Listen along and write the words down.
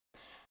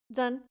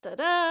Dun da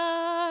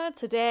da!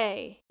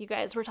 Today, you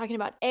guys, we're talking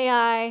about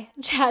AI,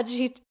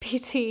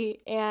 ChatGPT,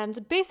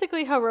 and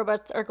basically how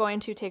robots are going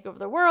to take over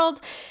the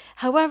world.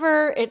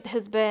 However, it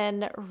has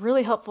been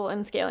really helpful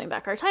in scaling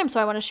back our time. So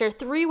I want to share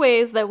 3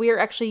 ways that we are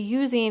actually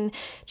using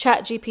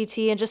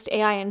ChatGPT and just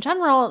AI in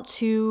general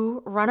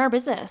to run our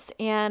business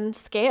and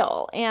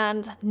scale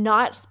and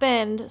not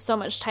spend so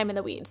much time in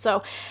the weeds.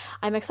 So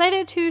I'm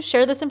excited to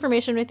share this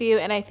information with you,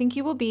 and I think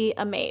you will be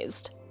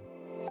amazed.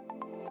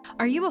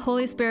 Are you a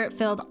Holy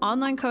Spirit-filled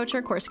online coach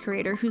or course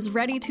creator who's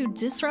ready to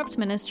disrupt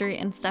ministry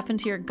and step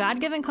into your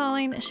God-given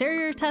calling, share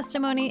your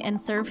testimony,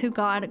 and serve who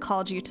God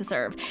called you to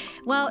serve?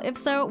 Well, if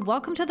so,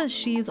 welcome to the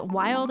She's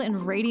Wild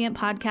and Radiant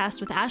podcast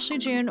with Ashley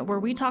June, where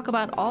we talk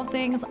about all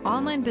things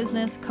online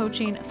business,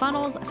 coaching,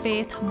 funnels,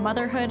 faith,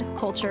 motherhood,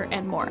 culture,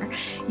 and more.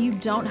 You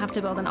don't have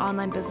to build an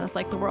online business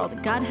like the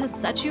world. God has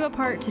set you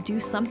apart to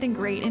do something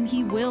great, and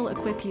He will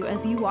equip you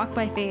as you walk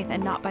by faith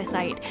and not by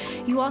sight.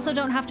 You also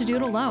don't have to do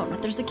it alone.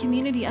 There's a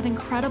community of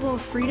incredible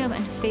freedom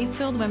and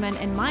faith-filled women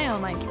in my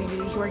online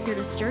community who are here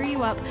to stir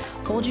you up,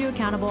 hold you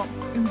accountable,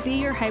 and be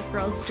your hype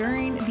girls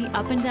during the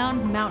up and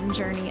down mountain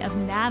journey of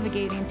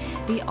navigating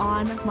the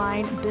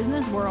online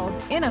business world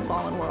in a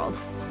fallen world.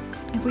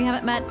 If we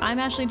haven't met, I'm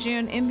Ashley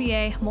June,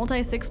 MBA,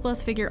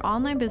 multi-6+ figure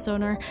online business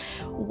owner,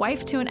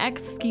 wife to an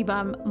ex-ski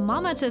bum,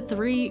 mama to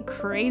 3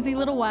 crazy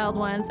little wild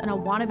ones, and a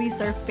wannabe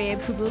surf babe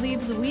who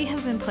believes we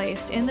have been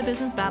placed in the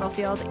business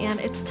battlefield and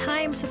it's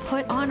time to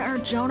put on our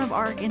Joan of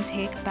Arc and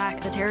take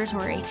back the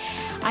territory.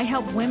 I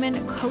help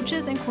women,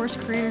 coaches, and course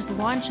creators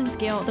launch and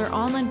scale their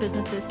online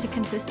businesses to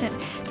consistent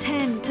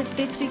 10 to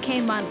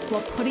 50K months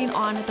while putting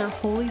on their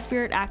Holy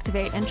Spirit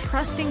activate and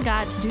trusting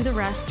God to do the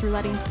rest through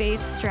letting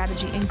faith,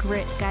 strategy, and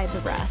grit guide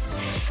the rest.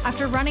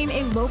 After running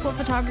a local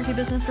photography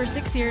business for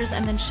 6 years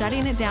and then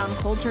shutting it down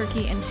cold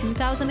turkey in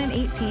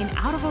 2018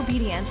 out of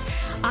obedience,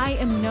 I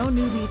am no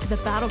newbie to the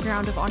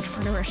battleground of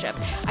entrepreneurship.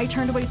 I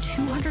turned away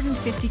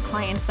 250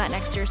 clients that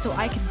next year so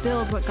I could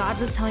build what God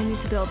was telling me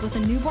to build with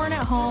a newborn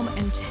at home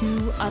and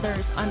 2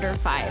 others under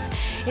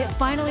 5. It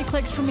finally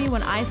clicked for me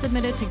when I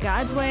submitted to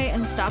God's way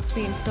and stopped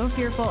being so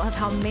fearful of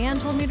how man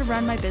told me to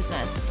run my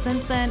business.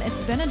 Since then,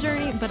 it's been a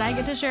journey, but I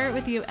get to share it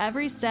with you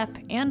every step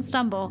and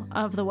stumble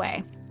of the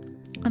way.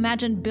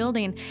 Imagine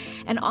building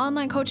an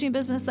online coaching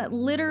business that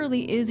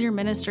literally is your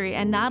ministry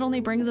and not only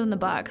brings in the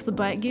bucks,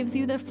 but gives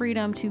you the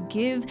freedom to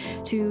give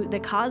to the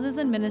causes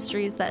and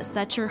ministries that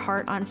set your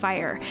heart on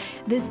fire.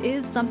 This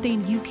is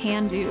something you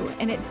can do,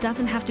 and it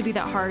doesn't have to be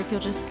that hard if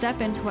you'll just step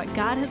into what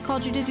God has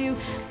called you to do,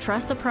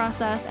 trust the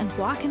process, and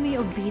walk in the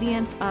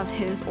obedience of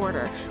His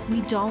order.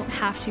 We don't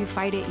have to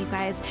fight it, you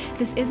guys.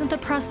 This isn't the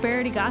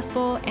prosperity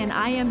gospel, and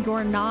I am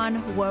your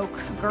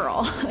non-woke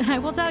girl. And I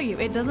will tell you,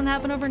 it doesn't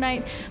happen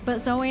overnight, but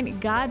sowing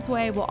God's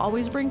way will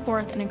always bring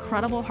forth an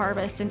incredible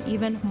harvest and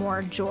even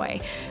more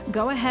joy.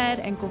 Go ahead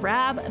and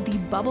grab the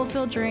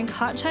bubble-filled drink,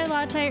 hot chai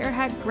latte, or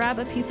heck, grab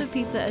a piece of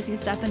pizza as you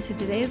step into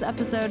today's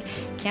episode.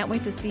 Can't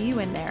wait to see you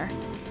in there.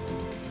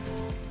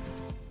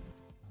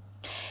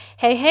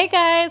 Hey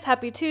guys,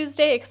 happy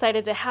Tuesday.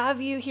 Excited to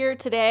have you here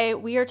today.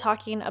 We are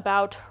talking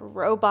about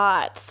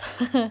robots.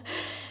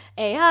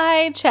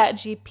 AI,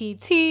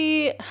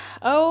 ChatGPT,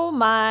 oh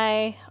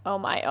my,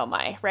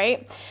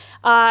 right?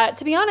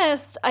 To be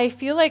honest, I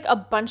feel like a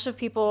bunch of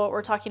people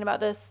were talking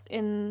about this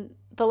in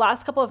the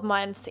last couple of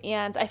months,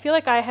 and I feel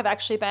like I have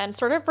actually been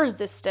sort of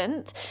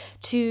resistant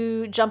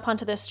to jump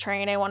onto this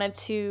train. I wanted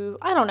to,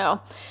 I don't know.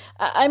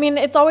 I mean,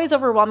 it's always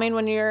overwhelming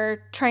when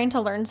you're trying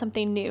to learn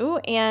something new,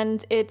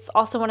 and it's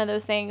also one of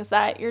those things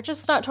that you're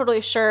just not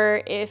totally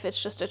sure if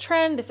it's just a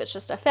trend, if it's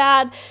just a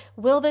fad.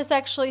 Will this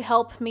actually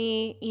help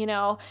me,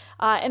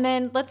 And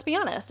then let's be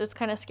honest, it's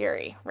kind of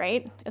scary,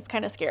 right? It's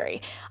kind of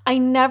scary. I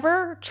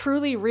never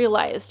truly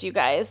realized, you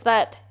guys,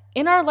 that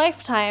in our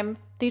lifetime,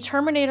 the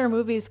Terminator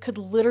movies could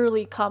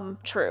literally come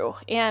true.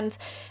 And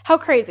how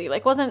crazy,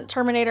 wasn't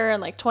Terminator in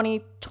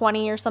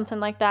 2020 or something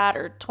like that,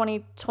 or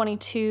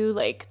 2022,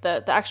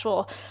 the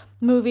actual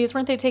movies,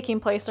 weren't they taking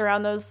place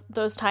around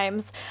those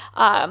times?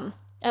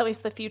 At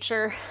least the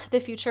future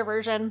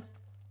version.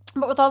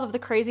 But with all of the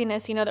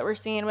craziness, that we're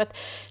seeing with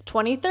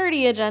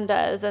 2030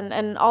 agendas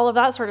and all of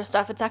that sort of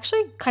stuff, it's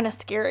actually kind of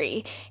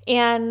scary.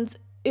 And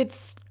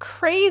it's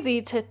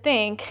crazy to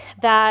think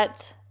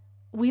that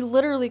we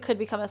literally could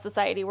become a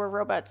society where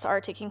robots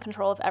are taking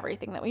control of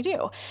everything that we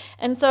do.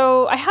 And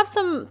so I have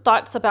some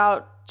thoughts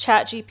about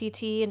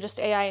ChatGPT and just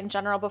AI in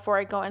general before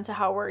I go into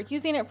how we're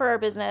using it for our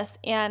business.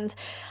 And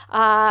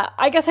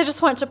I guess I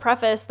just want to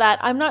preface that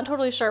I'm not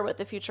totally sure what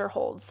the future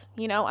holds.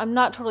 I'm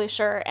not totally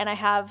sure, and I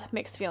have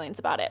mixed feelings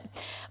about it.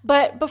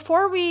 But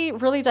before we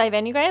really dive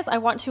in, you guys, I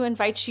want to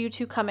invite you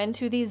to come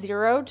into the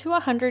 0 to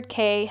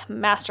 100K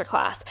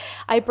masterclass.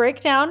 I break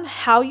down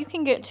how you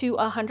can get to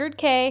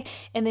 100K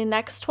in the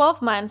next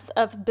 12 months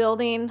of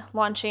building,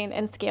 launching,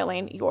 and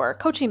scaling your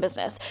coaching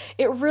business.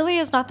 It really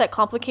is not that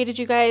complicated,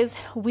 you guys.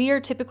 We are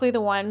typically typically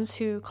the ones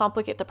who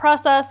complicate the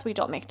process. We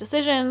don't make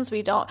decisions.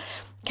 We don't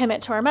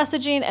commit to our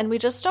messaging, and we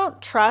just don't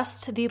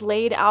trust the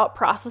laid out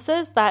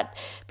processes that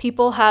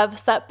people have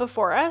set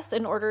before us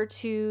in order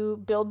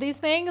to build these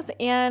things.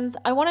 And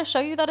I want to show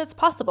you that it's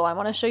possible. I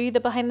want to show you the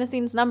behind the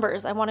scenes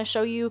numbers. I want to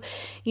show you,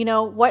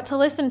 what to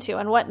listen to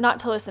and what not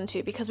to listen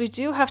to, because we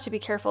do have to be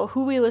careful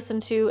who we listen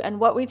to and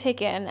what we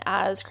take in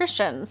as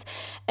Christians.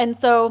 And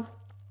so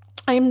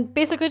I'm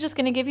basically just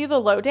going to give you the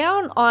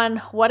lowdown on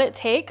what it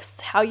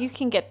takes, how you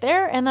can get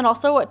there, and then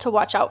also what to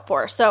watch out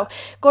for. So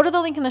go to the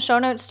link in the show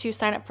notes to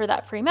sign up for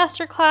that free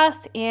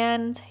masterclass.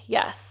 And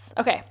yes,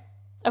 okay.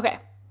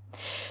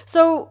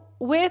 So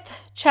with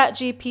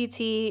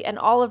ChatGPT and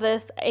all of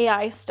this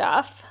AI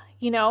stuff,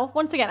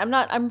 once again,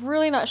 I'm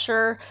really not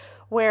sure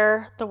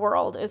where the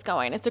world is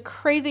going. It's a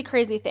crazy,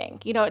 crazy thing.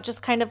 It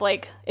just kind of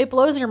like, it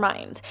blows your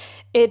mind.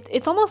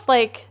 It's almost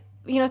like,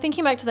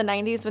 thinking back to the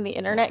 90s when the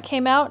internet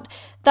came out,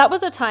 that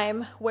was a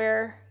time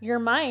where your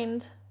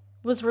mind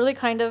was really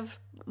kind of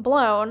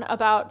blown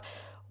about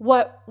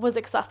what was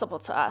accessible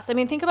to us. I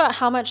mean, think about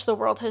how much the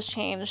world has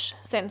changed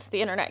since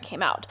the internet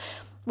came out.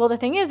 Well, the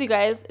thing is, you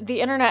guys,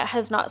 the internet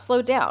has not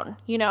slowed down.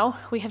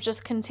 We have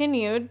just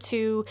continued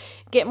to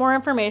get more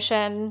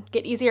information,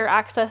 get easier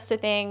access to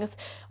things,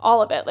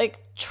 all of it. Like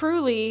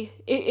truly,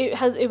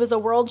 it was a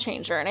world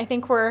changer. And I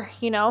think we're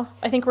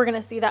going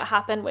to see that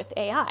happen with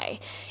AI.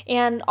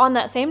 And on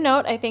that same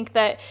note, I think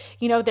that,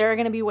 there are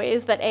going to be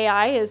ways that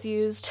AI is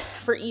used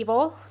for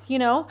evil.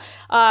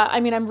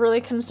 I'm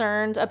really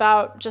concerned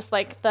about just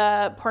like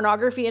the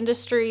pornography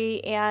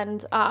industry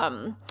and,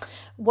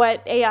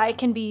 what AI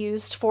can be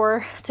used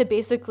for to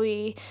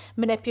basically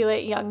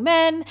manipulate young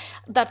men.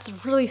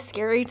 That's really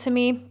scary to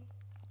me.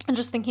 And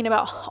just thinking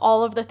about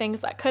all of the things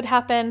that could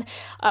happen.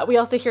 We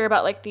also hear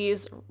about like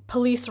these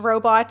police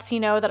robots,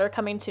 that are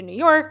coming to New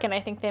York. And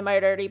I think they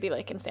might already be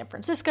like in San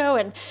Francisco.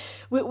 And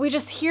we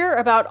just hear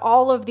about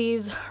all of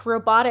these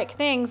robotic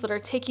things that are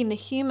taking the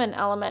human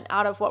element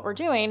out of what we're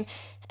doing.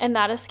 And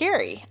that is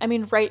scary. I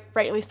mean,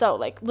 rightly so.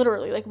 Like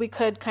literally, like we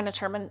could kind of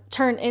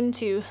turn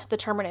into the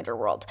Terminator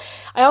world.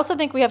 I also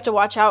think we have to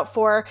watch out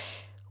for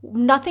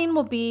nothing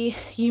will be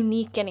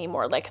unique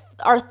anymore. Like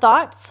our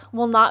thoughts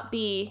will not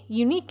be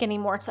unique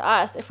anymore to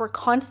us if we're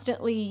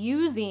constantly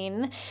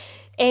using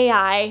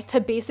AI to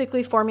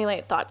basically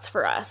formulate thoughts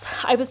for us.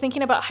 I was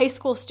thinking about high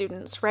school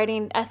students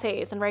writing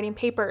essays and writing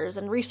papers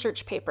and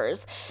research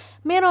papers.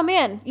 Man, oh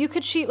man, you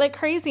could cheat like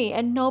crazy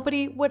and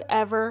nobody would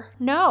ever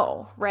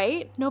know,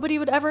 right? Nobody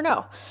would ever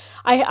know.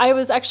 I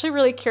was actually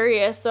really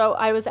curious. So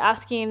I was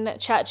asking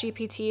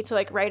ChatGPT to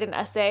like write an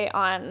essay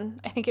on,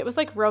 I think it was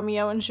like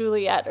Romeo and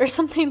Juliet or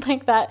something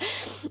like that.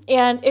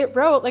 And it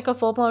wrote like a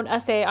full-blown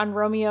essay on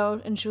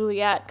Romeo and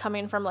Juliet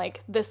coming from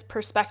like this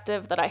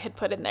perspective that I had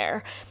put in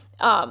there.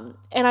 And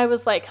I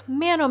was like,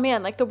 man, oh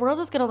man, like the world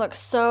is going to look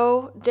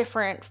so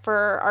different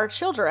for our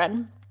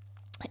children.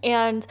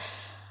 And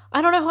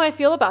I don't know how I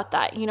feel about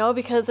that,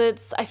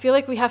 because I feel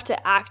like we have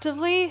to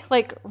actively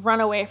like run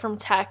away from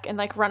tech and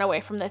like run away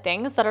from the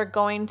things that are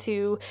going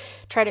to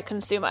try to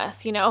consume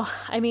us,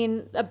 I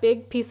mean, a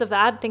big piece of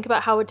that, think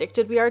about how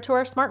addicted we are to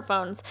our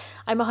smartphones.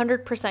 I'm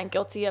 100%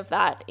 guilty of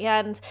that.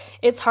 And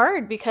it's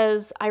hard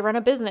because I run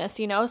a business,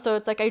 so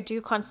it's like I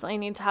do constantly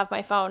need to have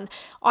my phone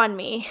on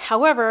me.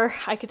 However,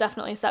 I could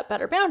definitely set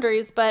better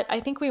boundaries, but I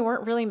think we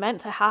weren't really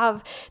meant to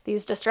have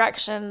these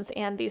distractions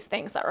and these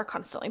things that were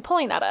constantly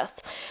pulling at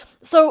us.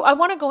 So I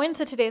want to go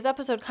into today's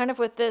episode kind of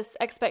with this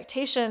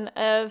expectation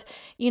of,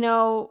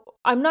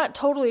 I'm not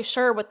totally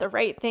sure what the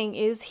right thing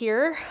is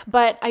here,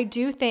 but I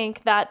do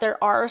think that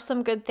there are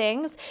some good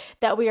things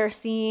that we are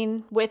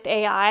seeing with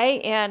AI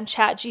and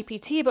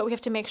ChatGPT, but we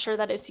have to make sure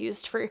that it's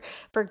used for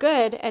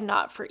good and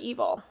not for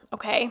evil.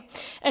 Okay.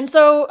 And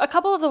so a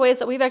couple of the ways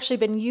that we've actually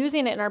been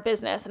using it in our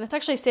business, and it's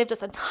actually saved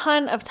us a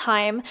ton of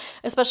time,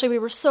 especially we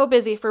were so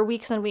busy for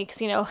weeks and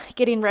weeks,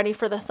 getting ready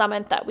for the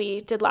summit that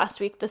we did last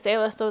week, the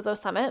Selah Sozo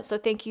Summit. So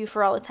thank you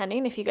for all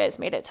attending if you guys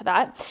made it to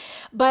that.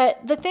 But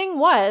the thing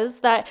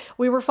was that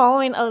we were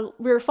falling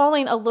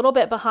a little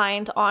bit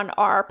behind on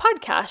our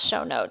podcast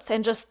show notes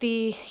and just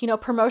the,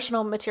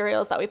 promotional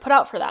materials that we put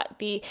out for that,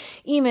 the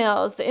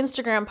emails, the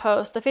Instagram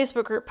posts, the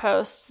Facebook group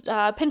posts,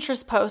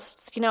 Pinterest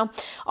posts,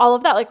 all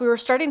of that. Like we were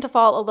starting to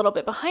fall a little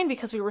bit behind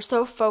because we were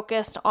so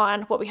focused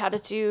on what we had to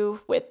do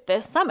with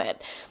this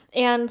summit.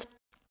 And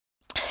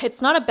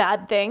it's not a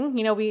bad thing.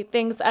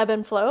 Things ebb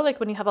and flow. Like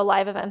when you have a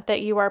live event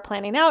that you are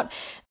planning out,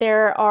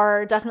 there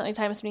are definitely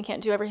times when you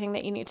can't do everything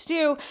that you need to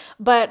do.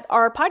 But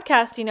our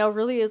podcast,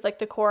 really is like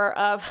the core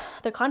of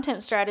the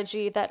content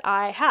strategy that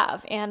I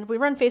have. And we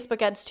run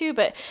Facebook ads too,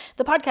 but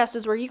the podcast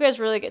is where you guys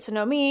really get to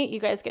know me. You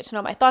guys get to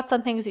know my thoughts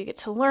on things. You get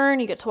to learn.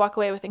 You get to walk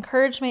away with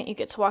encouragement. You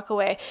get to walk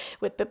away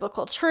with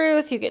biblical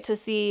truth. You get to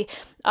see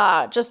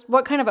just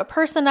what kind of a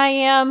person I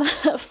am,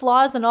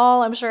 flaws and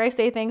all. I'm sure I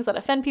say things that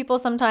offend people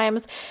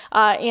sometimes.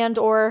 And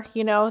or,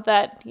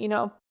 that,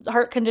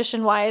 heart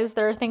condition wise,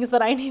 there are things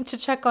that I need to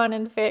check on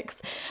and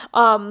fix.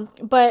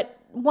 But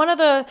one of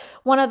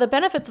the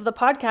benefits of the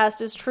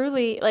podcast is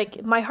truly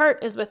like my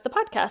heart is with the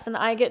podcast, and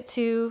I get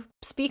to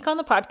speak on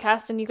the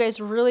podcast, and you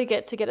guys really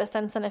get to get a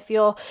sense and a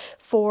feel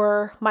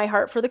for my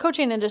heart for the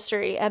coaching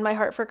industry and my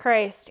heart for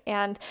Christ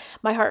and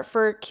my heart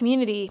for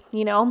community,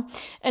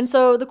 And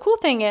so the cool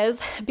thing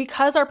is,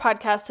 because our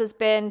podcast has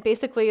been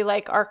basically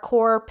like our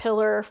core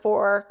pillar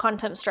for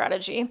content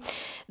strategy,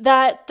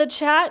 that the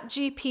Chat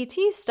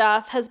GPT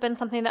stuff has been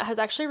something that has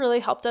actually really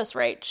helped us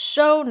write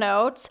show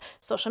notes,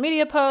 social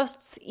media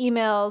posts,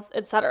 emails,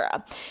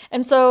 etc.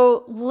 And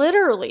so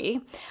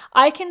literally,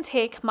 I can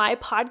take my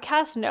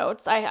podcast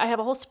notes. I have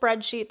a whole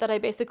spreadsheet that I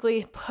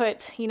basically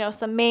put,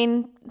 some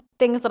main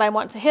things that I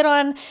want to hit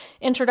on,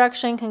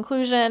 introduction,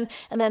 conclusion,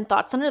 and then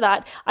thoughts under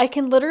that. I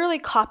can literally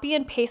copy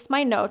and paste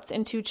my notes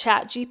into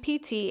Chat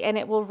GPT, and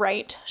it will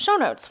write show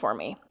notes for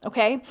me.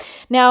 Okay.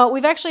 Now,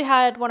 we've actually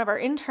had one of our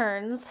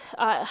interns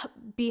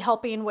be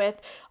helping with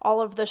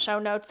all of the show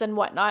notes and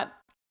whatnot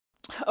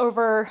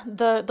over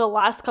the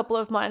last couple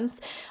of months.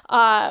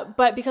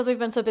 But because we've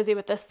been so busy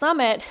with this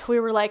summit, we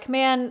were like,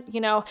 man,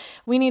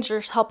 we need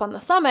your help on the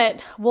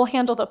summit. We'll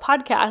handle the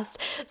podcast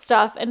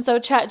stuff. And so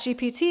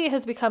ChatGPT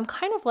has become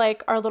kind of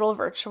like our little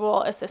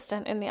virtual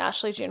assistant in the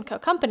Ashley Junko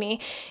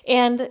company,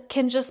 and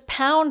can just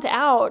pound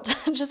out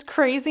just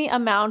crazy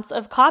amounts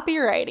of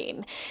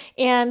copywriting.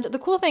 And the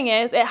cool thing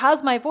is, it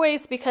has my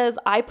voice because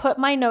I put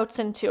my notes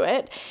into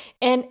it,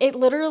 and it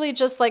literally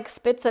just like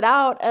spits it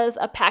out as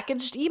a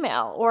packaged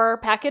email or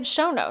packaged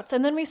show notes.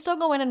 And then we still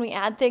go in and we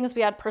add things.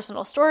 We add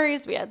personal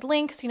stories, we add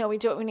links, we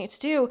do what we need to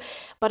do,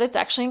 but it's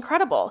actually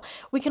incredible.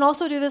 We can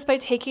also do this by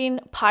taking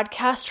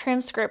podcast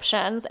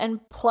transcriptions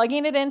and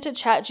plugging it into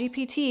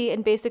ChatGPT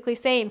and basically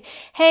saying,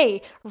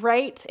 hey,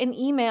 write an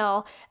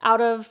email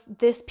out of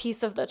this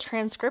piece of the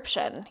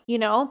transcription,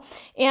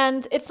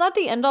 And it's not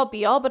the end all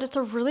be all, but it's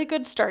a really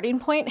good starting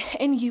point,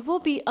 and you will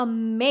be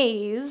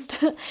amazed.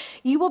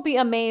 You will be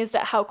amazed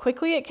at how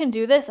quickly it can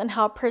do this and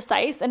how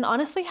precise and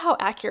honestly how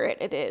accurate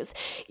it is.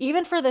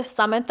 Even for this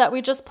summit that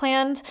we just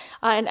planned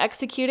and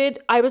executed,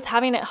 I was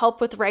having it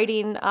help with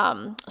writing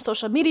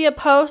social media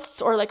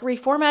posts or like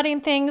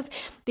reformatting things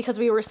because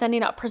we were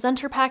sending out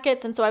presenter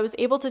packets. And so I was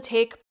able to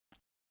take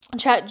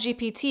Chat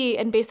GPT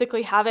and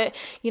basically have it,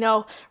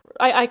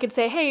 I could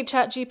say, hey,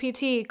 Chat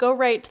GPT, go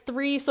write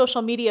 3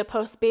 social media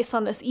posts based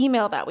on this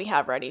email that we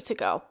have ready to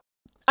go.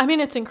 I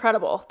mean, it's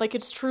incredible. Like,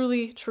 it's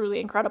truly,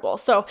 truly incredible.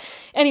 So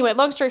anyway,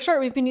 long story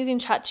short, we've been using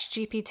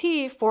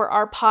ChatGPT for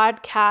our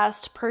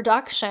podcast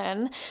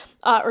production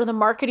or the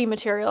marketing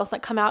materials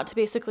that come out to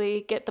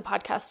basically get the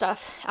podcast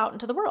stuff out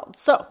into the world.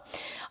 So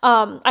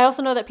I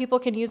also know that people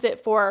can use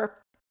it for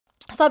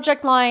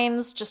subject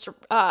lines,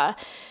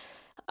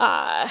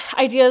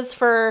 ideas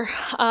for,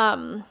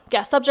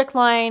 subject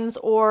lines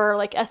or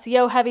like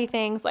SEO heavy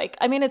things.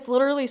 It's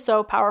literally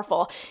so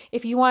powerful.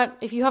 If you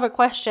have a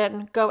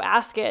question, go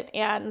ask it.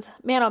 And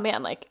man, oh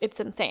man, it's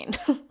insane.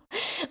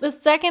 The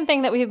second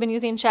thing that we have been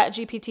using Chat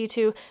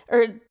GPT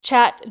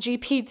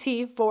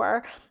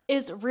for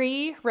is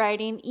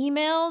rewriting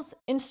emails,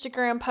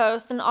 Instagram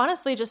posts, and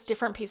honestly, just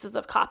different pieces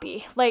of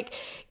copy.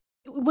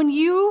 When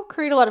you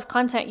create a lot of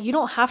content, you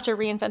don't have to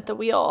reinvent the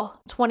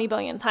wheel 20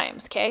 billion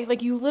times, okay?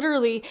 You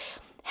literally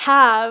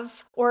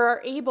have or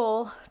are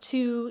able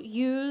to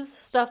use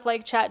stuff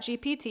like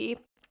ChatGPT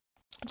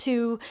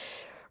to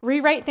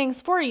rewrite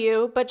things for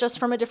you, but just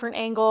from a different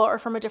angle or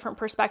from a different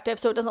perspective,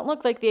 so it doesn't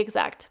look like the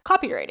exact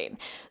copywriting.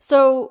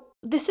 So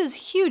this is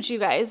huge, you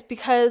guys,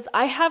 because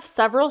I have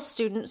several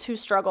students who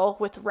struggle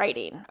with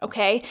writing,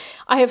 okay?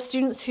 I have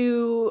students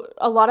who,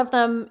 a lot of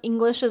them,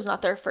 English is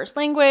not their first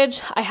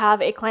language. I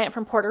have a client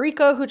from Puerto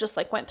Rico who just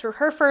went through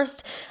her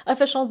first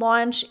official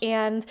launch,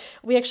 and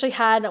we actually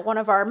had one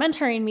of our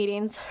mentoring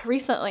meetings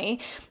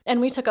recently,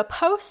 and we took a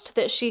post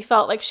that she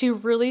felt like she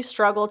really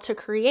struggled to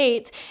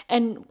create,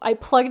 and I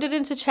plugged it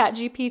into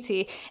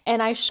ChatGPT,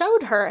 and I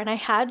showed her, and I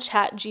had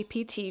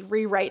ChatGPT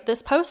rewrite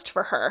this post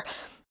for her.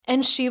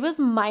 And she was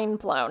mind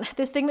blown.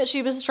 This thing that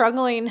she was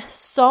struggling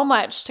so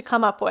much to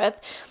come up with,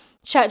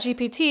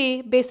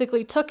 ChatGPT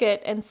basically took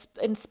it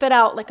and spit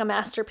out like a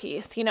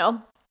masterpiece,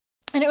 And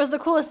it was the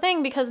coolest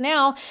thing because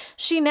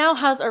she now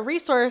has a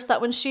resource that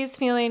when she's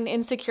feeling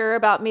insecure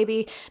about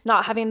maybe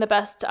not having the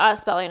best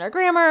spelling or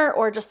grammar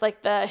or just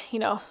the,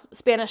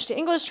 Spanish to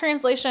English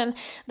translation,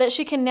 that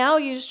she can now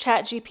use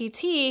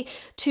ChatGPT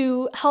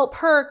to help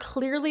her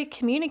clearly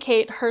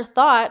communicate her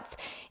thoughts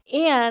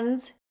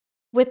and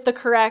with the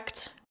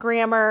correct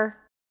grammar,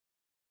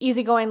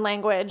 easygoing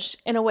language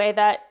in a way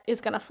that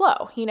is going to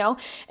flow,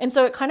 And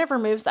so it kind of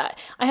removes that.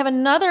 I have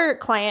another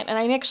client, and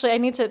I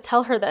need to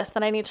tell her this,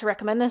 then I need to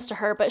recommend this to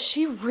her, but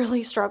she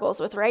really struggles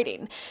with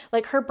writing.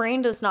 Her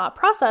brain does not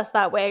process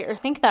that way or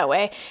think that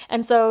way.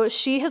 And so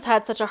she has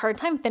had such a hard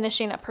time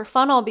finishing up her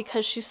funnel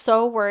because she's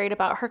so worried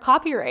about her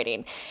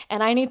copywriting.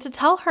 And I need to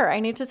tell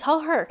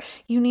her,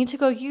 you need to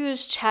go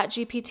use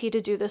ChatGPT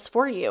to do this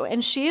for you.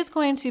 And she is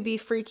going to be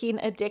freaking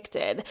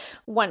addicted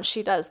once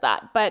she does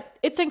that. But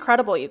it's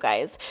incredible, you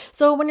guys.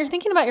 So when you're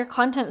thinking about your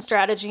content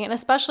strategy technology. And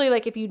especially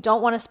like if you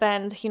don't want to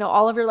spend,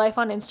 all of your life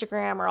on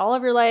Instagram or all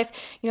of your life,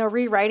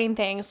 rewriting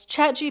things,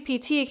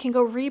 ChatGPT can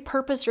go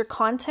repurpose your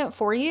content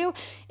for you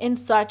in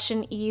such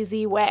an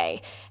easy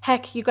way.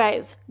 Heck, you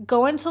guys,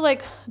 go into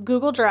like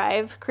Google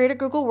Drive, create a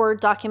Google Word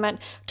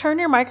document, turn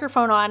your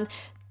microphone on,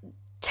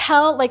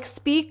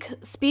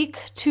 speak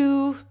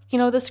to,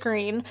 the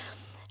screen,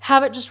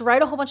 have it just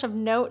write a whole bunch of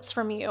notes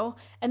from you,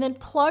 and then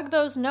plug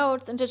those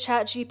notes into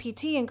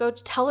ChatGPT and go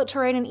tell it to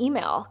write an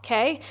email,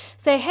 okay?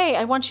 Say, hey,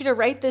 I want you to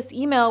write this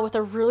email with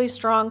a really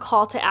strong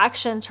call to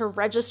action to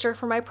register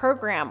for my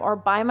program or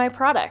buy my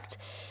product.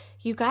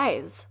 You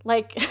guys,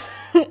 like,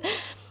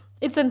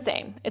 it's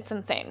insane. It's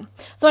insane.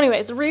 So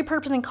anyways,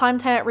 repurposing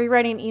content,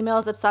 rewriting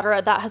emails,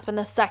 etc., that has been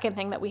the second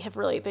thing that we have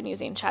really been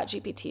using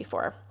ChatGPT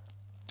for.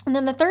 And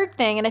then the third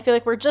thing, and I feel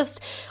like we're just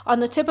on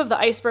the tip of the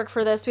iceberg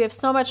for this, we have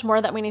so much more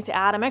that we need to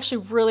add. I'm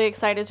actually really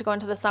excited to go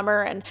into the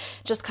summer and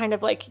just kind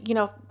of like,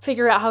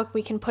 figure out how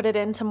we can put it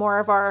into more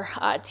of our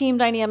team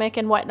dynamic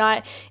and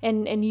whatnot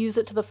and use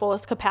it to the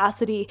fullest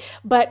capacity.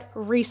 But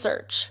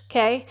research,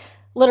 okay?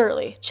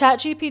 Literally,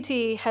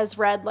 ChatGPT has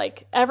read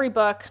like every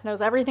book, knows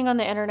everything on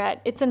the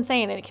internet. It's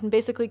insane. And it can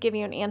basically give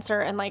you an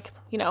answer in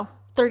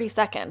 30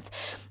 seconds.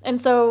 And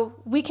so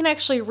we can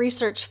actually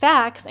research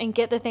facts and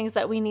get the things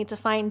that we need to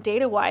find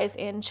data-wise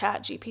in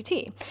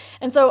ChatGPT.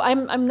 And so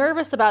I'm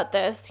nervous about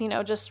this,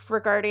 just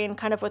regarding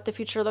kind of what the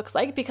future looks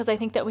like, because I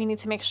think that we need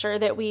to make sure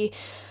that we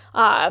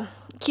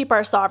keep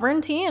our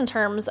sovereignty in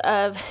terms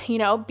of,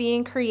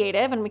 being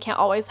creative, and we can't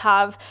always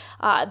have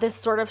this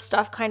sort of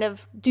stuff kind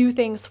of do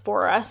things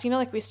for us,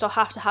 we still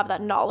have to have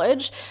that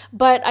knowledge.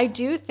 But I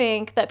do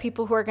think that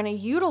people who are going to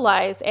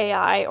utilize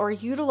AI or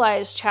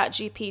utilize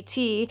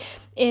ChatGPT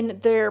in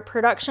their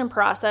production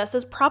process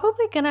is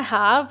probably going to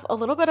have a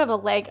little bit of a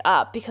leg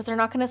up, because they're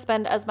not going to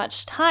spend as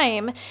much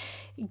time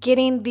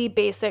getting the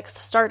basics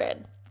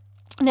started.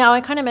 Now,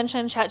 I kind of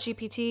mentioned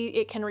ChatGPT.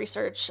 It can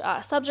research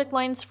subject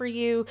lines for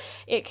you.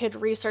 It could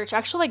research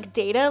actual like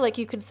data. Like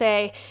you could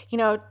say,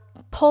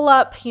 pull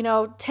up,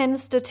 10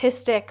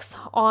 statistics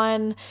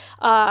on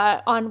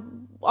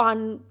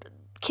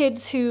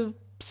kids who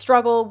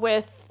struggle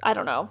with,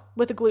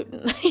 with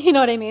gluten. You know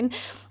what I mean?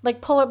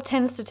 Like pull up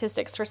 10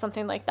 statistics for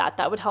something like that.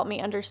 That would help me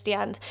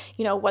understand,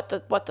 what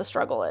the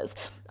struggle is.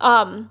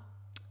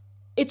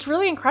 It's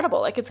really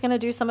incredible. Like it's going to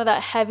do some of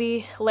that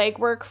heavy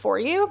legwork for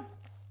you.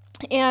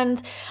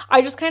 And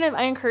I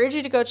encourage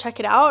you to go check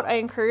it out. I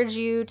encourage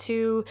you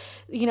to,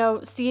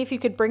 see if you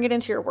could bring it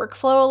into your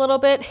workflow a little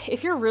bit.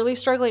 If you're really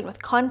struggling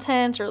with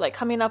content or like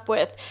coming up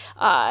with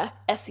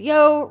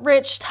SEO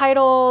rich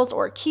titles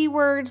or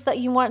keywords that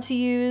you want to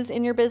use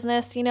in your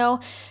business,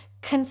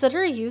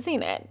 consider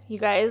using it. You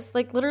guys,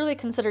 like literally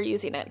consider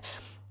using it.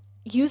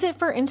 Use it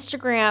for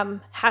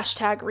Instagram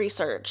hashtag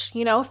research,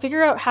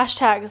 figure out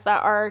hashtags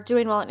that are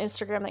doing well on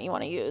Instagram that you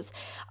want to use.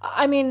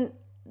 I mean,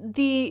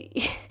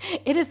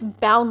 it is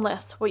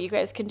boundless what you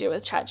guys can do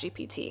with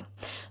ChatGPT.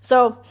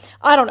 So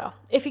I don't know.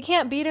 If you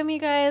can't beat him, you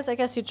guys, I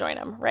guess you join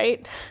him,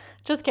 right?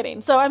 Just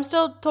kidding. So I'm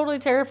still totally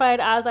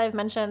terrified, as I've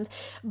mentioned,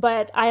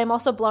 but I am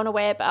also blown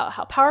away about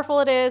how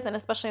powerful it is, and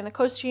especially in the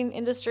coaching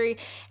industry,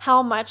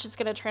 how much it's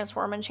going to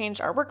transform and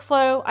change our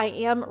workflow. I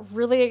am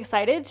really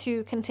excited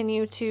to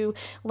continue to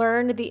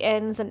learn the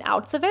ins and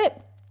outs of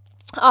it.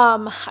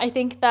 I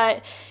think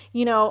that,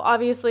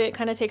 obviously it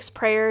kind of takes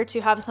prayer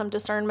to have some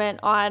discernment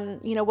on,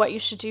 what you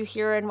should do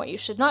here and what you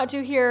should not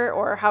do here,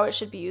 or how it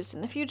should be used in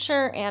the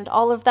future and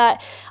all of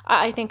that.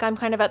 I think I'm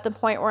kind of at the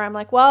point where I'm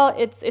like, well,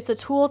 it's a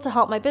tool to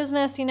help my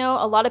business. A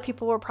lot of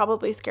people were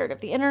probably scared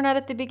of the internet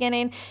at the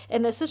beginning,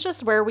 and this is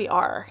just where we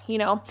are.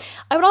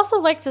 I would also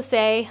like to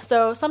say,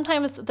 so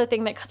sometimes the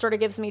thing that sort of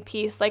gives me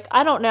peace, like,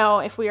 I don't know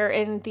if we are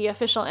in the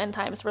official end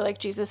times where like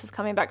Jesus is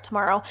coming back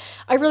tomorrow.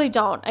 I really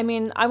don't. I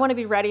mean, I want to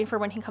be ready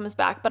for when he comes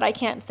back, but I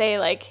can't say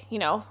like,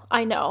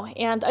 I know,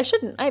 and I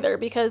shouldn't either,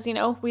 because,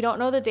 we don't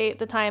know the date,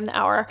 the time, the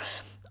hour,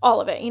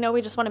 all of it.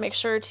 We just want to make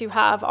sure to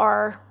have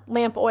our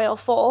lamp oil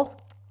full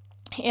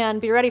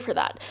and be ready for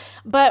that.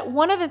 But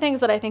one of the things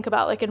that I think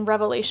about, like in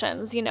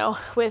Revelations,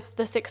 with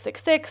the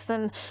 666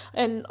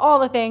 and all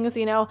the things,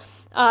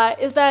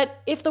 is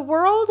that if the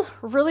world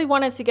really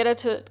wanted to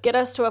get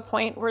us to a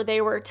point where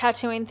they were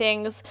tattooing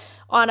things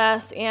on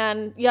us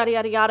and yada,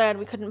 yada, yada, and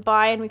we couldn't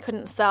buy and we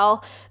couldn't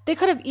sell, they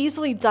could have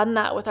easily done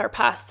that with our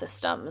past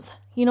systems.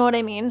 You know what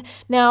I mean?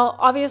 Now,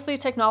 obviously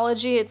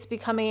technology, it's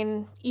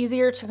becoming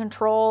easier to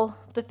control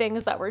the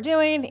things that we're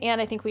doing.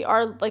 And I think we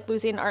are like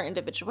losing our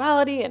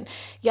individuality and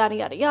yada,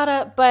 yada,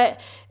 yada. But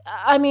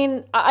I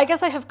mean, I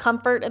guess I have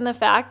comfort in the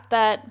fact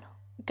that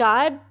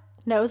God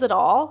knows it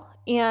all.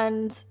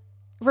 And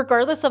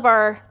regardless of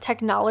our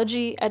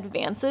technology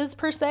advances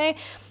per se,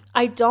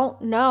 I don't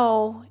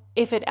know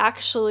if it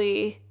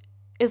actually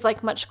is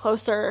like much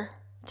closer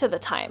to the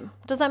time.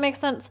 Does that make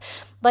sense?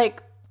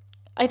 Like,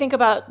 I think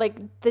about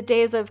like the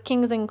days of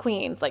kings and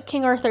queens, like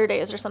King Arthur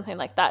days or something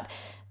like that.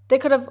 They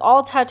could have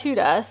all tattooed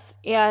us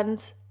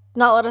and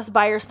not let us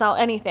buy or sell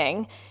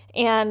anything.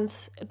 And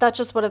that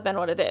just would have been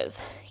what it is.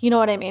 You know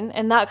what I mean?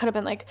 And that could have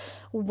been like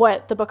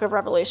what the book of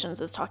Revelations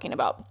is talking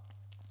about.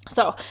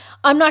 So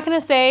I'm not going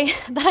to say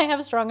that I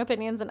have strong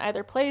opinions in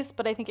either place,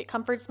 but I think it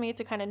comforts me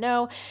to kind of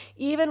know,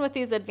 even with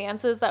these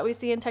advances that we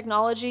see in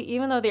technology,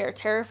 even though they are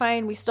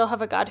terrifying, we still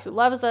have a God who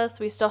loves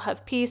us. We still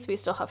have peace. We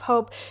still have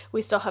hope.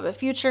 We still have a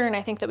future. And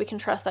I think that we can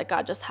trust that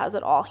God just has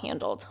it all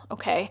handled.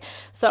 Okay.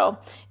 So,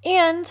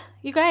 and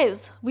you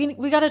guys, we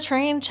got to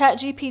train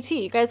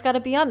ChatGPT. You guys got to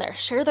be on there.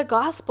 Share the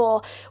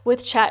gospel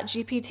with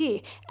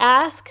ChatGPT.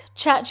 Ask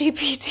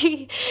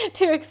ChatGPT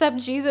to accept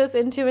Jesus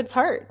into its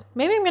heart.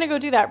 Maybe I'm going to go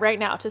do that right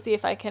now to see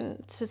if I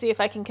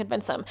can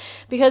convince them.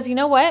 Because you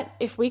know what?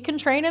 If we can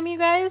train them, you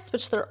guys,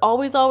 which they're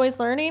always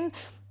learning,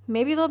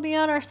 maybe they'll be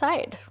on our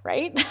side,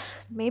 right?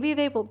 Maybe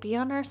they will be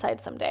on our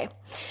side someday.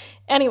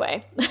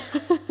 Anyway,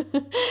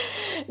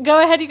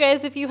 go ahead, you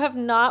guys. If you have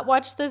not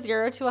watched the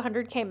 0 to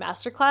 100K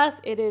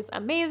masterclass, it is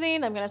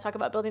amazing. I'm going to talk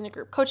about building a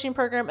group coaching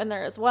program in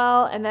there as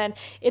well. And then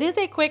it is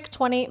a quick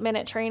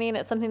 20-minute training.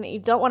 It's something that you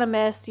don't want to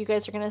miss. You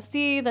guys are going to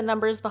see the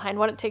numbers behind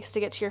what it takes to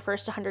get to your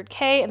first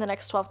 100K in the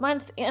next 12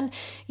 months. And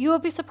you will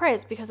be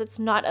surprised because it's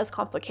not as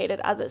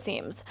complicated as it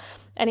seems.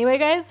 Anyway,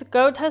 guys,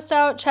 go test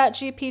out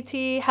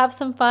ChatGPT, have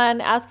some fun,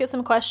 ask it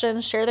some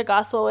questions, share the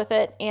gospel with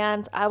it,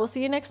 and I will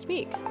see you next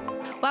week.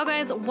 Wow,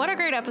 guys, what a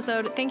great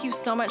episode. Thank you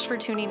so much for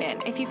tuning in.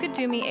 If you could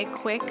do me a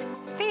quick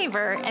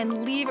favor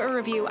and leave a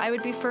review, I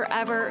would be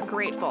forever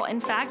grateful. In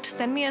fact,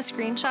 send me a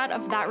screenshot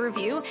of that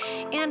review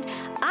and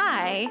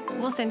I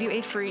will send you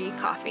a free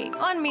coffee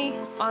on me,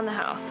 on the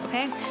house,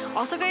 okay?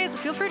 Also, guys,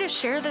 feel free to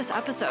share this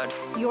episode.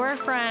 Your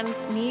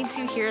friends need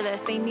to hear this.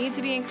 They need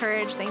to be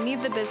encouraged. They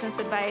need the business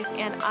advice,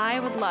 and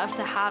I would love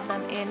to have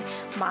them in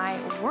my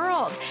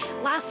world.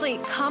 Lastly,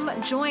 come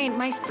join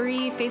my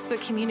free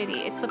Facebook community.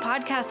 It's the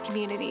podcast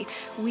community.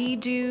 We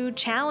do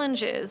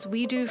challenges,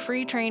 we do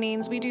free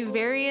trainings, we do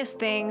various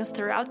things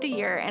throughout the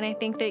year, and I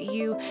think that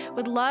you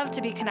would love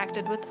to be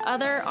connected with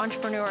other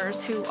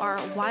entrepreneurs who are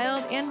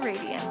wild and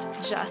radiant,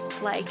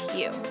 just like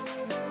you.